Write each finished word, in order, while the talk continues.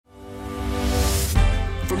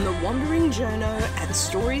Wandering Journo at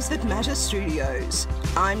Stories That Matter Studios.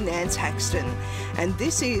 I'm Nance Haxton, and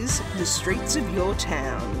this is The Streets of Your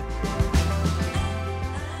Town,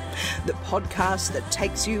 the podcast that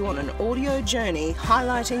takes you on an audio journey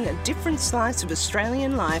highlighting a different slice of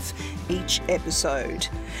Australian life each episode.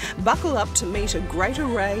 Buckle up to meet a great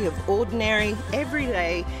array of ordinary,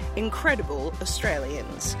 everyday, incredible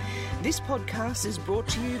Australians. This podcast is brought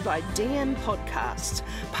to you by DM Podcasts,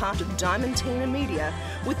 part of Diamantina Media,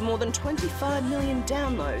 with more than 25 million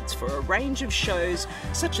downloads for a range of shows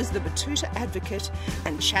such as The Batuta Advocate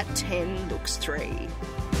and Chat 10 Looks 3.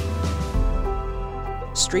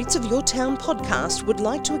 Streets of Your Town podcast would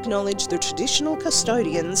like to acknowledge the traditional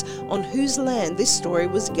custodians on whose land this story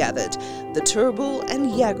was gathered, the Turrbal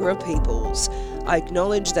and Yagara peoples. I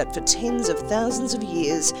acknowledge that for tens of thousands of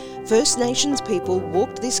years, First Nations people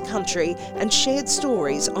walked this country and shared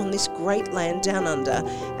stories on this great land down under,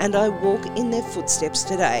 and I walk in their footsteps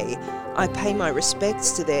today. I pay my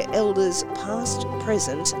respects to their elders, past,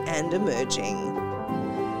 present, and emerging.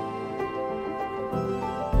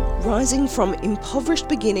 Rising from impoverished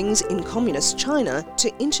beginnings in communist China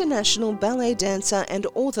to international ballet dancer and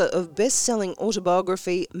author of best-selling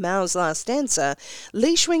autobiography Mao's Last Dancer,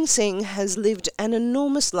 Li Queensland has lived an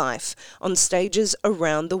enormous life on stages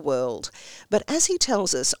around the world. But as he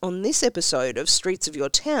tells us on this episode of Streets of Your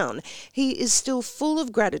Town, he is still full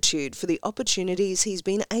of gratitude for the opportunities he's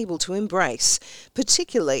been able to embrace,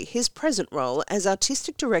 particularly his present role as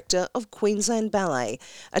Artistic Director of Queensland Ballet,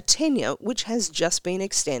 a tenure which has just been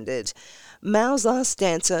extended. Mao's Last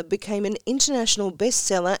Dancer became an international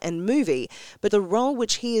bestseller and movie, but the role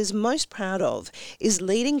which he is most proud of is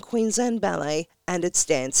leading Queensland Ballet and its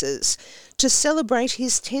dancers. To celebrate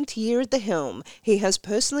his 10th year at the helm, he has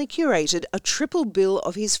personally curated a triple bill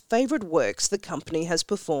of his favourite works the company has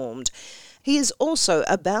performed. He is also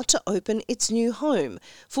about to open its new home,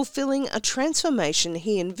 fulfilling a transformation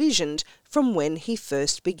he envisioned from when he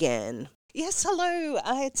first began. Yes, hello,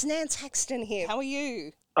 it's Nance Haxton here. How are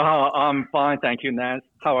you? Oh, I'm fine, thank you, Nance.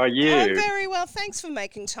 How are you? I'm very well. Thanks for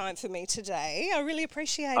making time for me today. I really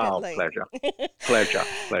appreciate it, Lee. Pleasure.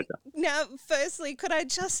 Now, firstly, could I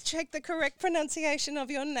just check the correct pronunciation of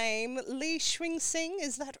your name? Li Queensland,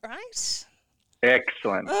 is that right?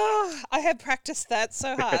 Excellent. Oh, I have practiced that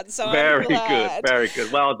so hard, so very I'm glad. Very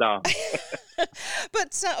good. Well done.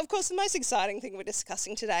 But, of course, the most exciting thing we're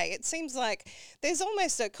discussing today, it seems like there's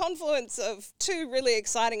almost a confluence of two really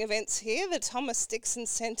exciting events here, the Thomas Dixon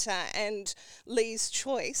Centre and Lee's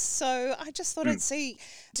Choice. So I just thought I'd see,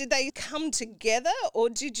 did they come together or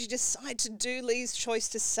did you decide to do Lee's Choice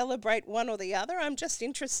to celebrate one or the other? I'm just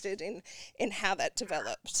interested in how that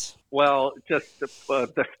developed. Well, just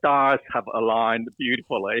the stars have aligned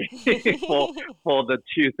beautifully for the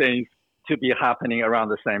two things to be happening around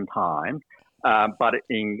the same time. But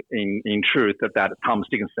in truth, that Thomas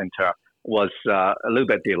Dixon Centre was a little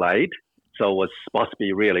bit delayed, so it was supposed to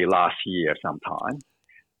be really last year sometime.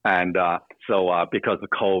 And so because of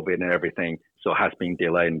COVID and everything, so it has been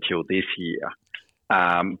delayed until this year.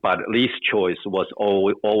 But Lee's Choice was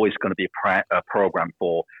always going to be a program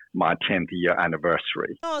for my 10th year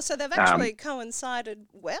anniversary. Oh, so they've actually coincided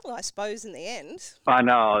well, I suppose, in the end. I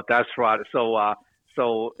know, that's right.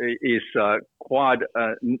 So it's quite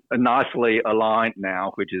nicely aligned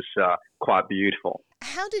now, which is quite beautiful.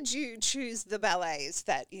 How did you choose the ballets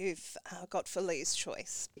that you've got for Lee's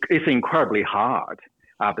Choice? It's incredibly hard,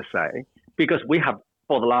 I have to say, because we have,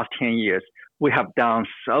 for the last 10 years, we have done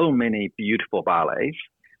so many beautiful ballets,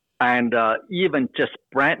 and even just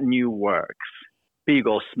brand new works, big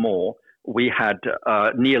or small, we had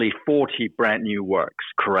nearly 40 brand new works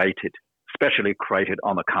created, specially created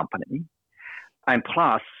on the company. And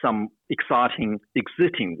plus some exciting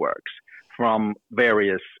existing works from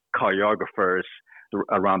various choreographers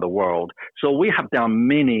around the world. So we have done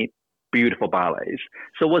many beautiful ballets.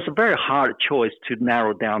 So it was a very hard choice to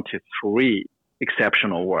narrow down to 3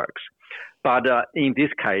 exceptional works. But in this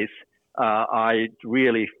case, I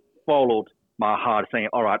really followed my heart saying,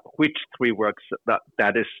 all right, which 3 works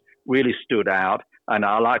that is really stood out, and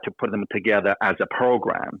I like to put them together as a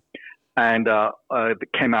program. And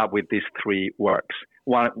came out with these 3 works.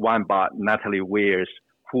 One by Natalie Weir's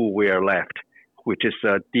Who We're Left, which is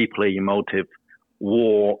a deeply emotive,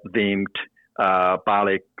 war-themed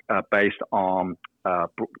ballet based on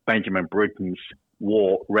Benjamin Britten's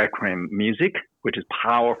war requiem music, which is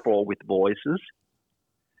powerful with voices,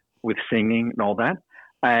 with singing and all that.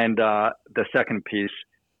 And the second piece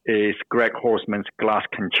is Greg Horseman's Glass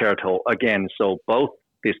Concerto. Again, so both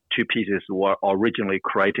these 2 pieces were originally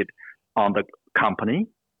created on the company,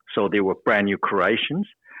 so they were brand new creations.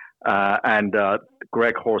 And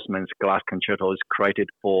Greg Horseman's Glass Concerto is created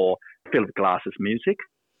for Philip Glass's music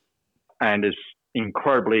and is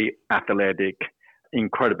incredibly athletic,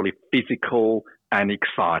 incredibly physical and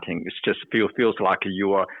exciting. It just feels like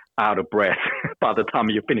you are out of breath by the time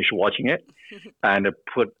you finish watching it, and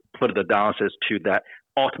put the dancers to that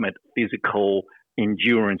ultimate physical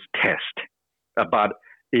endurance test. But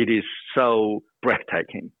it is so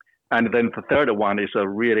breathtaking. And then the third one is a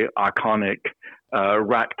really iconic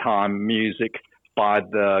ragtime music by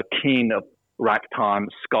the king of ragtime,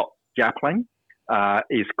 Scott Joplin. The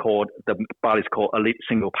ballet is called Elite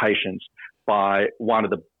Single Patience by one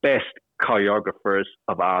of the best choreographers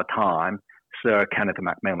of our time, Sir Kenneth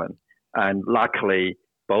Macmillan. And luckily,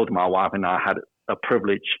 both my wife and I had a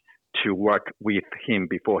privilege to work with him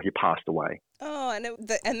before he passed away. Oh,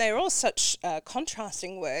 and they're all such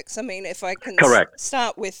contrasting works. I mean, if I can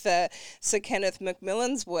start with Sir Kenneth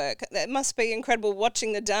Macmillan's work, it must be incredible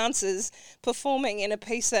watching the dancers performing in a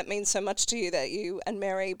piece that means so much to you, that you and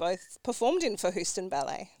Mary both performed in for Houston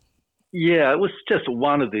Ballet. Yeah, it was just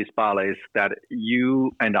one of these ballets that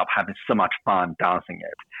you end up having so much fun dancing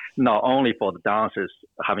it. Not only for the dancers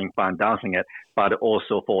having fun dancing it, but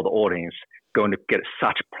also for the audience going to get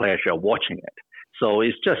such pleasure watching it. So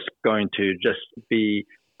it's just going to just be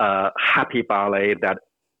a happy ballet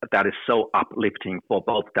that is so uplifting for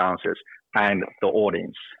both dancers and the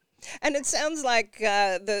audience. And it sounds like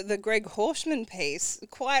the Greg Horseman piece,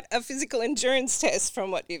 quite a physical endurance test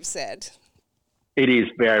from what you've said. It is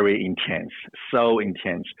very intense, so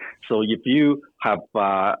intense. So if you have,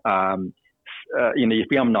 if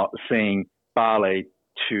you're not seeing ballet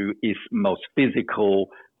to its most physical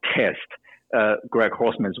test, Greg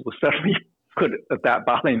Horseman will certainly put that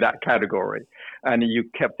ballet in that category. And you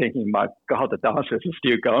kept thinking, my God, the dancers are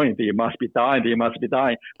still going. They must be dying. They must be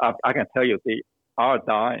dying. I can tell you they are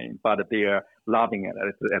dying, but they are loving it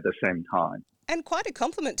at the same time. And quite a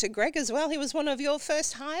compliment to Greg as well. He was one of your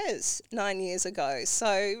first hires 9 years ago.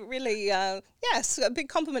 So really, yes, a big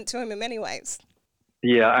compliment to him in many ways.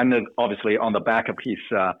 Yeah, and obviously on the back of his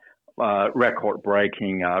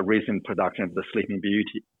record-breaking recent production of The Sleeping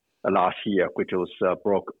Beauty last year, which was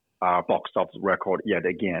broke our box office record yet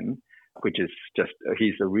again, which is just,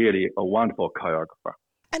 he's really a wonderful choreographer.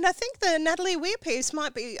 And I think the Natalie Weir piece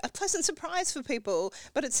might be a pleasant surprise for people,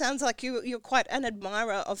 but it sounds like you're quite an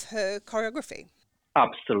admirer of her choreography.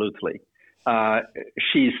 Absolutely.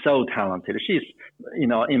 She's so talented. She's,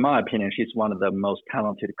 in my opinion, she's one of the most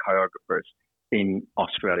talented choreographers in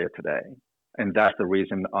Australia today. And that's the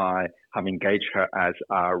reason I have engaged her as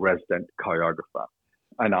our resident choreographer.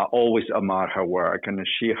 And I always admire her work. And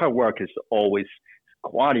her work is always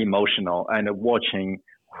quite emotional. And watching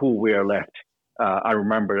Who We're Left, I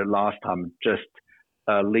remember the last time just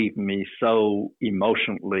leave me so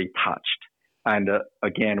emotionally touched. And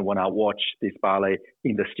again, when I watch this ballet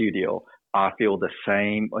in the studio, I feel the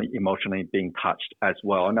same emotionally being touched as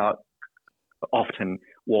well. And I often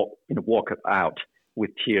walk out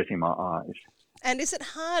with tears in my eyes. And is it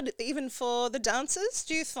hard even for the dancers,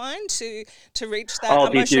 do you find, to reach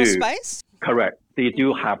that emotional space? Correct. They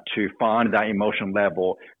do have to find that emotional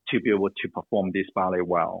level to be able to perform this ballet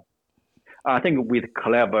well. I think with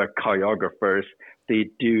clever choreographers, they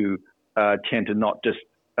do tend to not just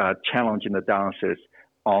challenging the dancers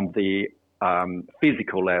on the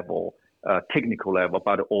physical level, technical level,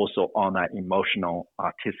 but also on an emotional,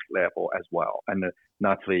 artistic level as well. And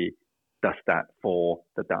Natalie does that for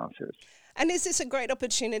the dancers. And is this a great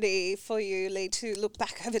opportunity for you, Lee, to look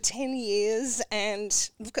back over 10 years and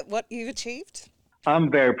look at what you've achieved? I'm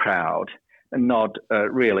very proud, and not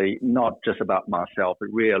just about myself, but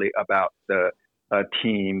really about the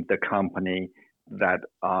team, the company that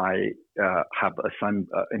I have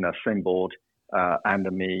assembled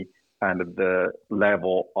under me, and the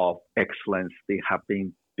level of excellence they have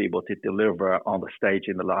been able to deliver on the stage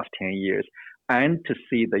in the last 10 years, and to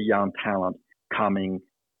see the young talent coming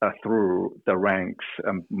through the ranks,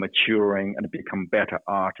 maturing and become better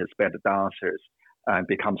artists, better dancers, and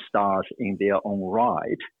become stars in their own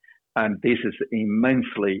right. And this is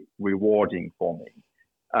immensely rewarding for me.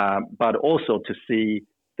 But also to see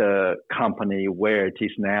the company where it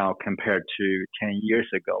is now compared to 10 years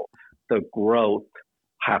ago, the growth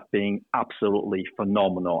have been absolutely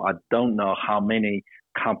phenomenal. I don't know how many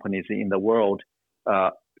companies in the world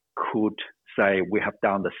could say we have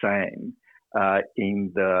done the same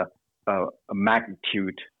in the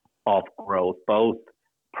magnitude of growth, both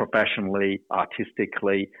professionally,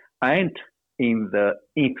 artistically, and in the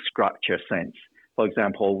infrastructure sense. For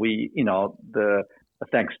example,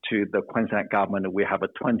 thanks to the Queensland government, we have a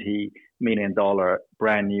 $20 million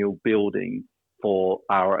brand new building for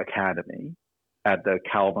our academy. at the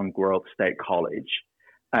Calvin Grove State College.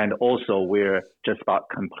 And also we're just about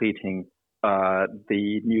completing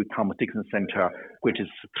the new Thomas Dixon Center, which is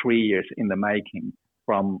 3 years in the making,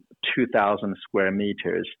 from 2,000 square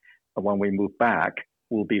meters. When we move back,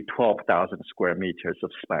 will be 12,000 square meters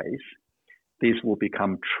of space. This will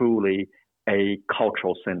become truly a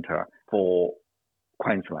cultural center for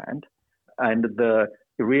Queensland. And the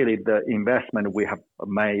investment we have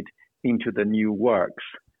made into the new works,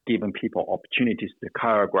 giving people opportunities to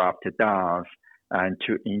choreograph, to dance, and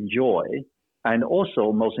to enjoy. And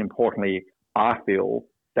also, most importantly, I feel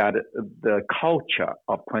that the culture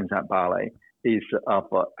of Queensland Ballet is of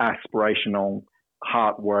aspirational,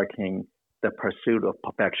 hardworking, the pursuit of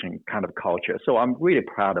perfection kind of culture. So I'm really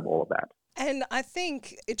proud of all of that. And I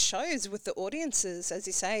think it shows with the audiences, as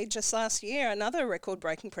you say, just last year, another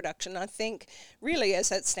record-breaking production. I think really as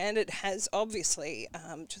that standard has obviously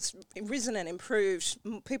just risen and improved,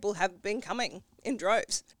 people have been coming in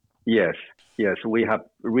droves. Yes, we have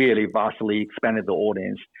really vastly expanded the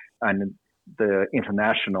audience, and the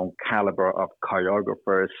international caliber of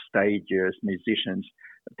choreographers, stagers, musicians,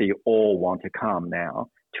 they all want to come now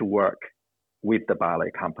to work with the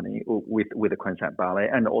ballet company, with the Queensland Ballet,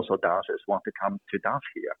 and also dancers want to come to dance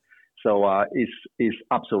here. So it's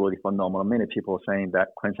absolutely phenomenal. Many people are saying that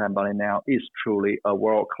Queensland Ballet now is truly a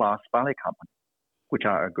world-class ballet company, which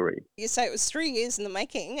I agree. You say it was 3 years in the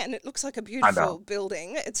making, and it looks like a beautiful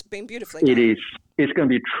building. It's been beautifully done. It is. It's going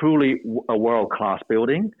to be truly a world-class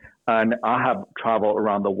building, and I have traveled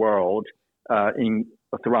around the world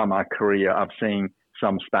throughout my career. I've seen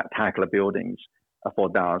some spectacular buildings for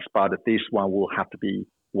dance, but this one will have to be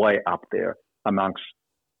way up there amongst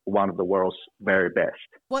one of the world's very best.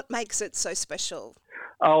 What makes it so special?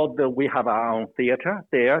 We have our own theater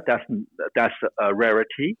there. That's a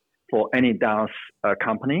rarity for any dance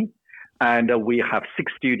company. And we have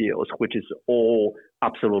 6 studios, which is all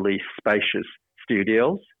absolutely spacious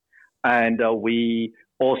studios. And the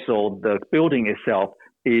building itself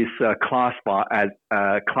is classified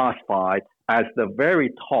as the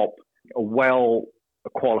very top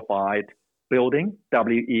well-qualified building,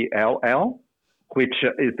 WELL, which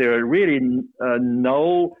is there really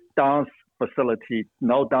no dance facility,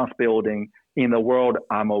 no dance building in the world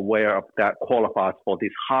I'm aware of that qualifies for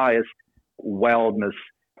this highest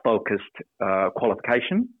wellness-focused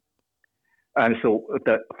qualification. And so,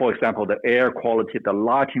 for example, the air quality, the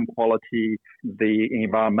lighting quality, the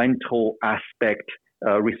environmental aspect,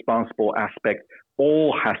 responsible aspect,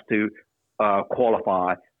 all has to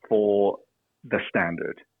qualify for that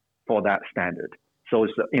standard. So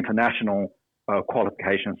it's the international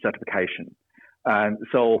qualification certification. And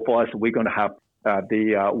so for us, we're going to have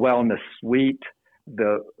the wellness suite,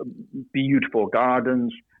 the beautiful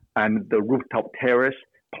gardens, and the rooftop terrace.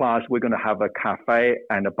 Plus, we're going to have a cafe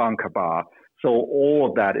and a bunker bar. So all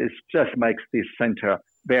of that just makes this center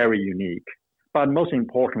very unique. But most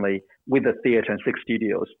importantly, with the theater and 6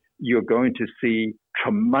 studios, you're going to see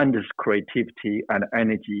tremendous creativity and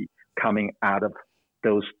energy coming out of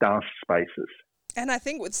those dance spaces. And I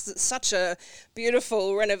think with such a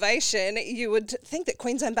beautiful renovation, you would think that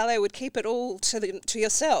Queensland Ballet would keep it all to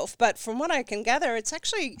yourself. But from what I can gather, it's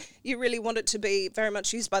actually, you really want it to be very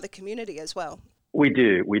much used by the community as well. We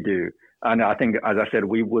do. And I think, as I said,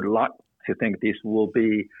 we would like to think this will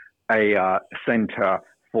be a center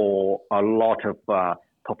for a lot of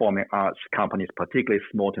performing arts companies, particularly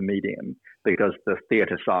small to medium, because the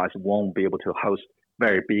theater size won't be able to host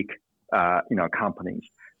very big, companies.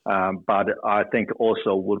 But I think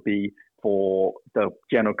also would be for the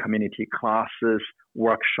general community classes,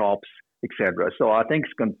 workshops, etc. So I think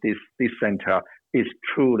this center is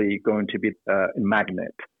truly going to be a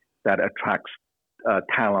magnet that attracts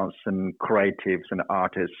talents and creatives and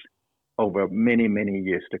artists over many, many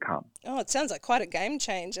years to come. Oh, it sounds like quite a game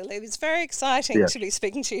changer, Lee. It's very exciting to be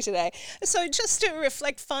speaking to you today. So just to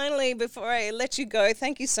reflect finally before I let you go,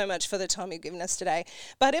 thank you so much for the time you've given us today.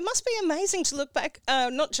 But it must be amazing to look back,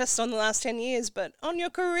 not just on the last 10 years, but on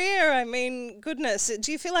your career. I mean, goodness,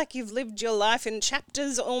 do you feel like you've lived your life in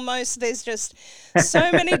chapters almost? There's just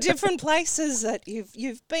so many different places that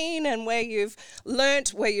you've been and where you've learnt,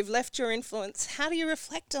 where you've left your influence. How do you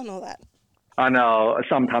reflect on all that? I know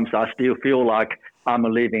sometimes I still feel like I'm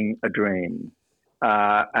living a dream,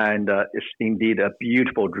 and it's indeed a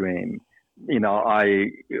beautiful dream.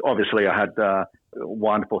 I had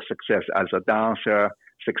wonderful success as a dancer,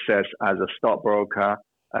 success as a stockbroker,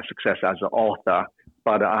 success as an author.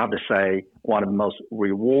 But I have to say, one of the most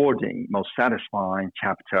rewarding, most satisfying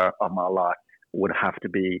chapter of my life would have to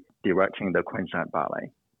be directing the Queensland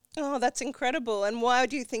Ballet. Oh, that's incredible. And why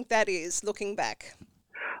do you think that is, looking back?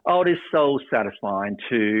 Oh, it is so satisfying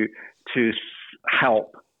to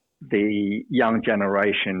help the young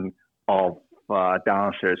generation of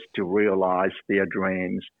dancers to realize their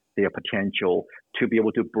dreams, their potential, to be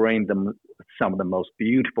able to bring them some of the most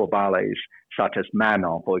beautiful ballets, such as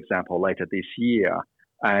Manon, for example, later this year,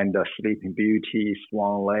 and Sleeping Beauty,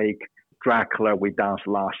 Swan Lake, Dracula we danced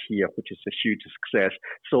last year, which is a huge success.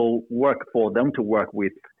 So for them to work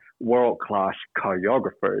with world-class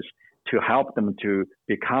choreographers to help them to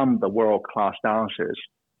become the world-class dancers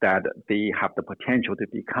that they have the potential to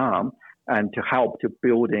become, and to help to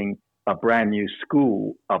building a brand new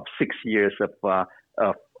school of 6 years of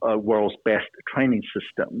world's best training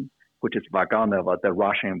system, which is Vaganova, the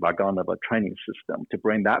Russian Vaganova training system, to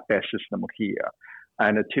bring that best system here.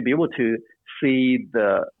 And to be able to see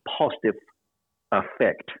the positive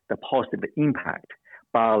effect, the positive impact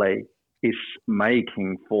ballet is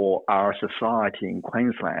making for our society in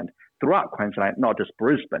Queensland, throughout Queensland, not just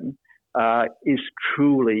Brisbane, is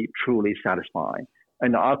truly, truly satisfying.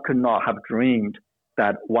 And I could not have dreamed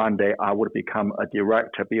that one day I would become a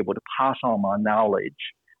director, be able to pass on my knowledge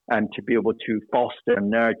and to be able to foster,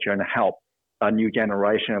 nurture, and help a new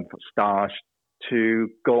generation of stars to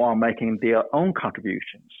go on making their own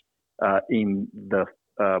contributions in the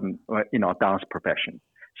dance profession.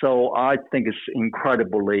 So I think it's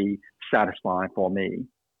incredibly satisfying for me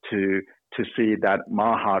to see that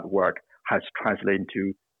my hard work has translated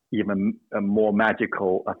into even more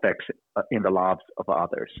magical effects in the lives of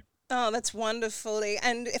others. Oh, that's wonderful.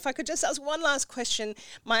 And if I could just ask one last question.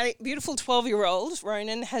 My beautiful 12-year-old,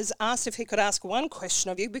 Ronan, has asked if he could ask one question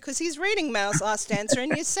of you because he's reading Mao's Last Dancer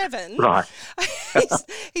in Year 7. Right.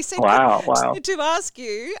 He said wow. to ask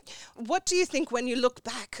you, what do you think when you look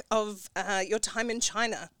back of your time in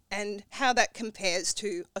China and how that compares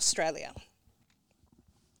to Australia?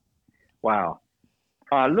 Wow.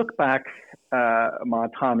 I look back my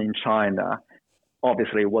time in China,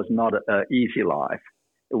 obviously it was not an easy life.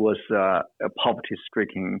 It was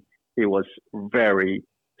poverty-stricken. It was very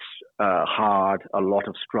hard, a lot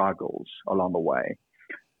of struggles along the way.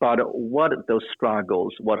 But what those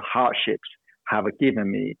struggles, what hardships have given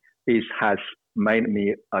me has made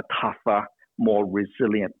me a tougher, more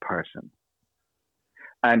resilient person.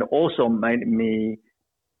 And also made me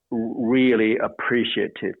really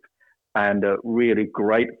appreciative and really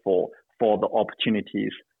grateful for the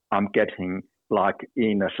opportunities I'm getting, like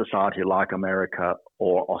in a society like America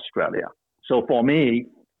or Australia. So for me,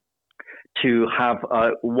 to have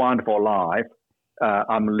a wonderful life,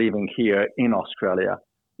 I'm living here in Australia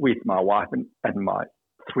with my wife and my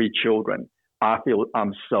 3 children. I feel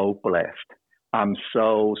I'm so blessed. I'm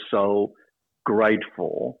so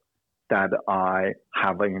grateful that I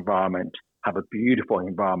have a beautiful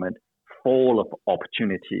environment full of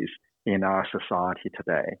opportunities in our society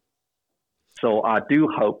today. So I do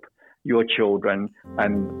hope your children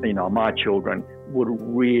and my children would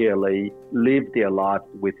really live their lives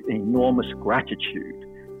with enormous gratitude,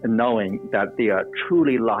 knowing that they are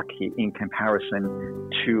truly lucky in comparison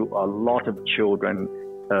to a lot of children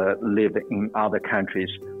live in other countries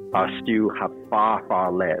still have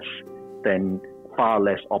far less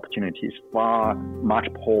opportunities, much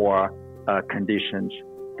poorer conditions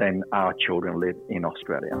than our children live in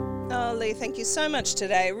Australia. Oh, Lee, thank you so much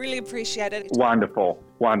today. Really appreciate it. Wonderful.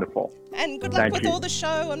 And good luck with all the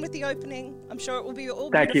show and with the opening. I'm sure it will be all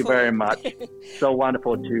beautiful. Thank you very much. So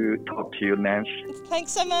wonderful to talk to you, Nance.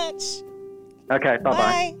 Thanks so much. Okay, bye-bye.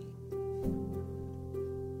 Bye.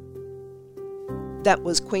 That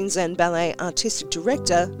was Queensland Ballet Artistic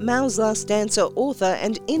Director, Mao's Last Dancer author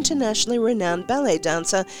and internationally renowned ballet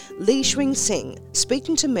dancer Lee Sing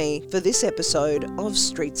speaking to me for this episode of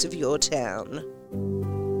Streets of Your Town.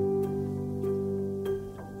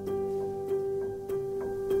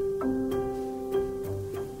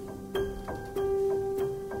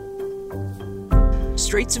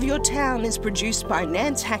 Streets of Your Town is produced by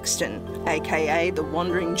Nance Haxton, aka The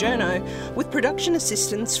Wandering Journo, with production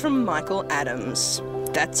assistance from Michael Adams.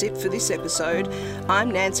 That's it for this episode.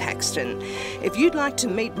 I'm Nance Haxton. If you'd like to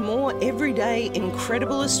meet more everyday,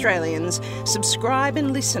 incredible Australians, subscribe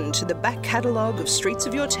and listen to the back catalogue of Streets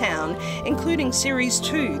of Your Town, including Series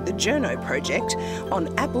 2, The Journo Project,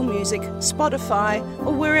 on Apple Music, Spotify,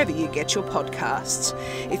 or wherever you get your podcasts.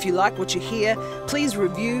 If you like what you hear, please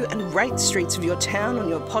review and rate Streets of Your Town on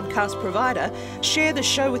your podcast provider, share the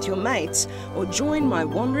show with your mates, or join my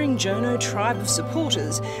Wandering Journo tribe of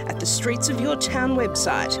supporters at the Streets of Your Town website,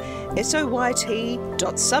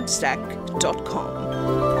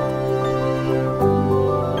 soyt.substack.com.